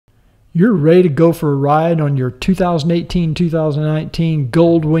You're ready to go for a ride on your 2018-2019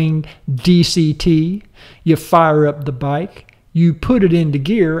 Goldwing DCT. You fire up the bike, you put it into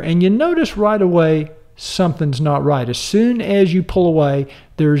gear, and you notice right away something's not right. As soon as you pull away,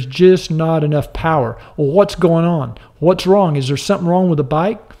 there's just not enough power. Well, what's going on? What's wrong? Is there something wrong with the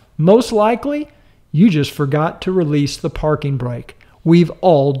bike? Most likely, you just forgot to release the parking brake. We've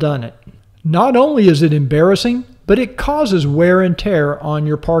all done it. Not only is it embarrassing, but it causes wear and tear on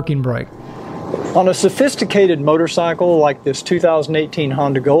your parking brake. On a sophisticated motorcycle like this 2018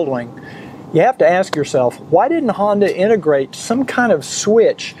 Honda Goldwing, you have to ask yourself, why didn't Honda integrate some kind of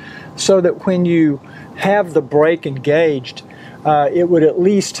switch so that when you have the brake engaged, it would at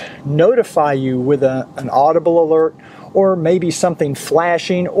least notify you with an audible alert, or maybe something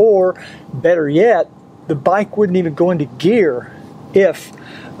flashing, or better yet, the bike wouldn't even go into gear if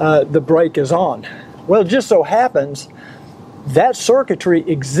the brake is on. Well, it just so happens that circuitry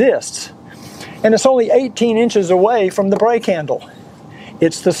exists, and it's only 18 inches away from the brake handle.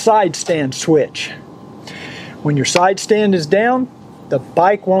 It's the side stand switch. When your side stand is down, the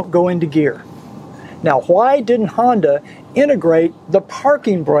bike won't go into gear. Now, why didn't Honda integrate the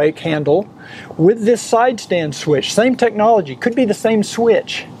parking brake handle with this side stand switch? Same technology, could be the same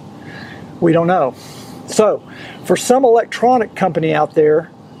switch. We don't know. So, for some electronic company out there,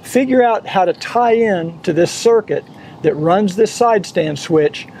 figure out how to tie in to this circuit that runs this side stand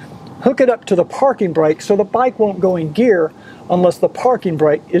switch, hook it up to the parking brake so the bike won't go in gear unless the parking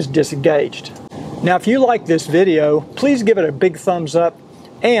brake is disengaged. Now, if you like this video, please give it a big thumbs up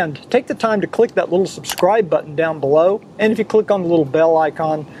and take the time to click that little subscribe button down below. And if you click on the little bell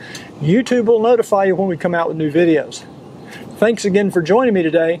icon, YouTube will notify you when we come out with new videos. Thanks again for joining me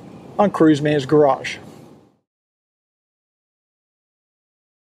today on Cruiseman's Garage.